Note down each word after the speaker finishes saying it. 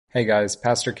Hey guys,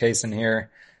 Pastor Kaysen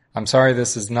here. I'm sorry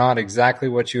this is not exactly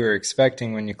what you were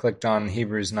expecting when you clicked on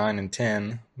Hebrews 9 and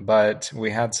 10, but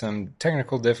we had some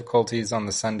technical difficulties on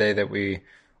the Sunday that we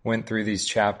went through these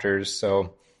chapters,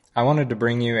 so I wanted to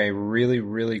bring you a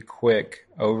really quick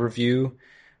overview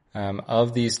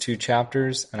of these two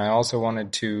chapters, and I also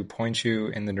wanted to point you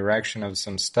in the direction of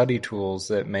some study tools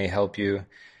that may help you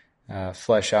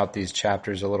flesh out these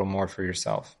chapters a little more for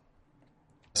yourself.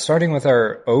 Starting with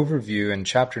our overview in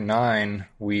chapter 9,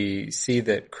 we see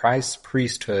that Christ's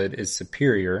priesthood is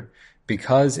superior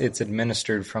because it's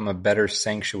administered from a better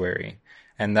sanctuary,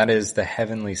 and that is the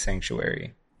heavenly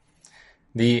sanctuary.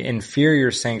 The inferior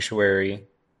sanctuary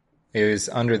is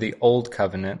under the old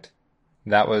covenant.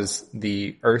 That was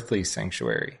the earthly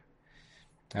sanctuary.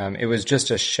 It was just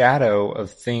a shadow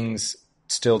of things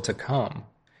still to come,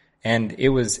 and it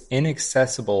was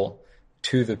inaccessible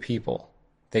to the people.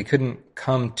 They couldn't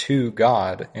come to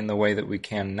God in the way that we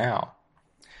can now.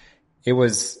 It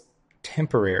was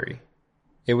temporary.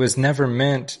 It was never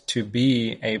meant to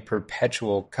be a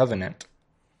perpetual covenant.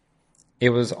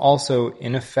 It was also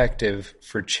ineffective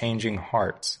for changing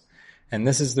hearts. And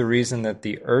this is the reason that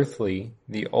the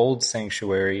old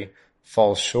sanctuary,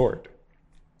 falls short.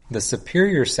 The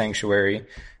superior sanctuary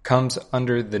comes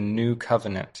under the new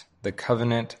covenant, the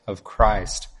covenant of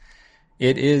Christ.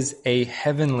 It is a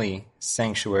heavenly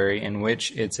sanctuary in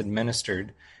which it's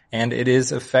administered, and it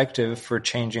is effective for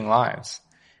changing lives.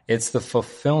 It's the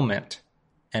fulfillment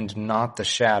and not the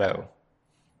shadow.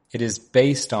 It is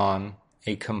based on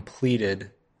a completed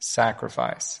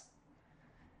sacrifice.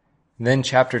 Then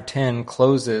chapter 10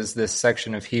 closes this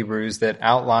section of Hebrews that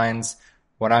outlines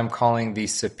what I'm calling the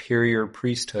superior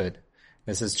priesthood.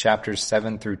 This is chapters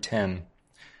 7 through 10.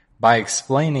 By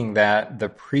explaining that the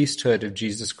priesthood of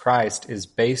Jesus Christ is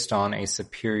based on a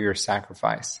superior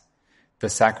sacrifice, the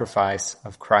sacrifice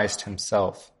of Christ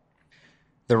himself.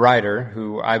 The writer,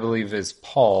 who I believe is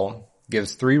Paul,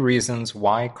 gives 3 reasons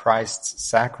why Christ's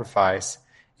sacrifice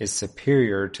is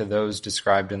superior to those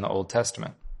described in the Old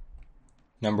Testament.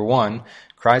 Number 1,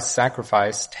 Christ's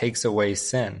sacrifice takes away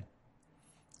sin,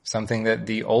 something that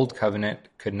the Old Covenant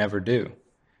could never do.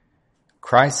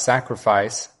 Christ's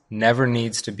sacrifice never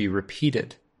needs to be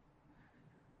repeated.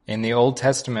 In the Old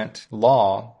Testament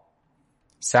law,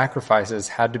 sacrifices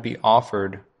had to be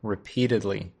offered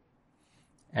repeatedly.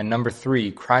 And number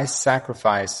 3, Christ's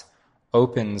sacrifice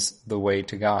opens the way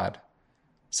to God,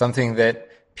 something that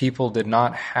people did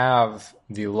not have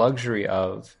the luxury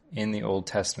of in the Old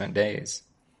Testament days.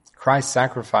 Christ's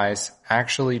sacrifice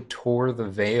actually tore the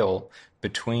veil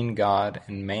between God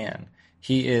and man.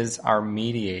 He is our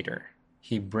mediator.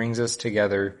 He brings us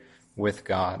together with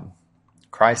God.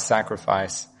 Christ's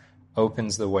sacrifice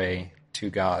opens the way to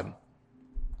God.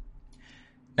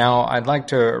 Now, I'd like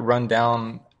to run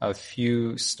down a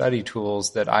few study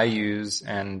tools that I use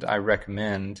and I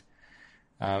recommend.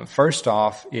 First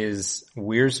off is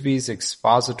Wiersbe's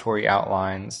expository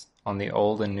outlines on the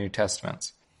Old and New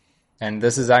Testaments. And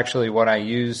this is actually what I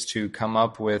use to come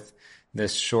up with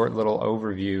this short little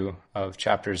overview of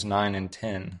chapters 9 and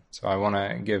 10. So I want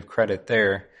to give credit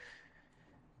there.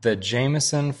 The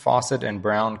Jamieson, Fawcett, and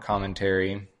Brown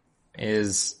commentary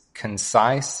is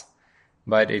concise,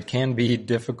 but it can be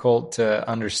difficult to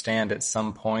understand at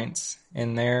some points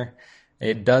in there.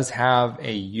 It does have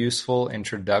a useful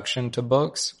introduction to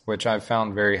books, which I've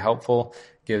found very helpful,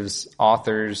 gives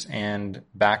authors and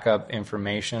backup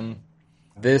information.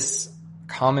 This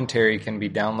commentary can be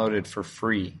downloaded for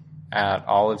free at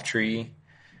Olive Tree.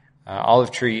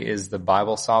 Olive Tree is the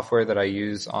Bible software that I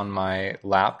use on my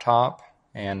laptop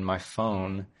and my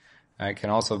phone. It can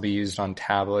also be used on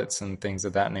tablets and things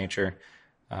of that nature.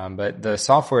 But the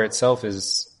software itself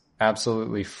is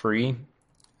absolutely free.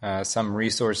 Some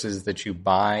resources that you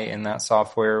buy in that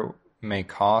software may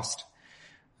cost,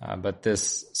 but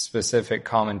this specific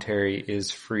commentary is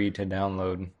free to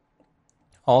download.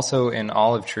 Also in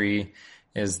Olive Tree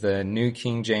is the New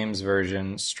King James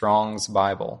Version Strong's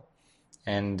Bible.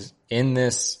 And in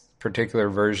this particular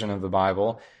version of the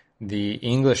Bible, the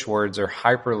English words are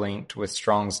hyperlinked with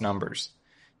Strong's numbers.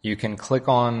 You can click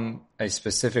on a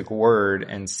specific word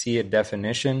and see a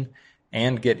definition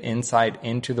and get insight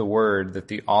into the word that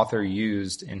the author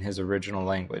used in his original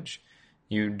language.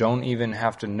 You don't even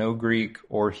have to know Greek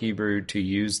or Hebrew to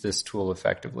use this tool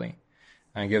effectively.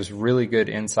 It gives really good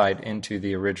insight into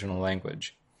the original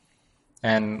language.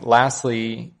 And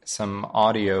lastly, some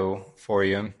audio for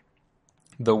you.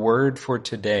 The Word for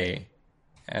Today,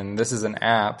 and this is an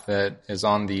app that is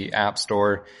on the App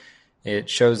Store. It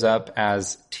shows up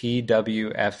as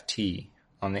TWFT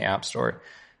on the App Store.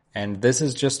 And this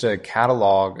is just a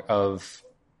catalog of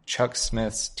Chuck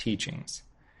Smith's teachings.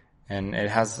 And it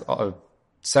has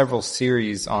several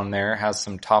series on there, has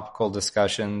some topical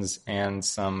discussions and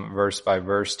some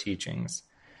verse-by-verse teachings.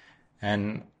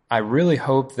 And I really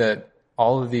hope that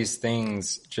all of these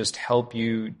things just help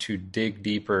you to dig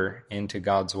deeper into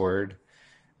God's Word.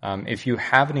 If you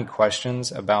have any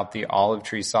questions about the Olive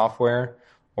Tree software,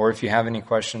 or if you have any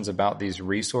questions about these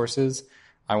resources,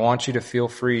 I want you to feel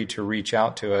free to reach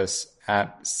out to us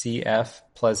at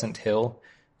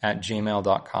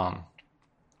cfpleasanthill@gmail.com.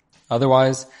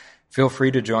 Otherwise, feel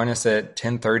free to join us at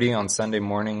 10:30 on Sunday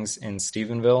mornings in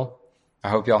Stephenville. I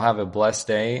hope y'all have a blessed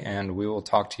day, and we will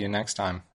talk to you next time.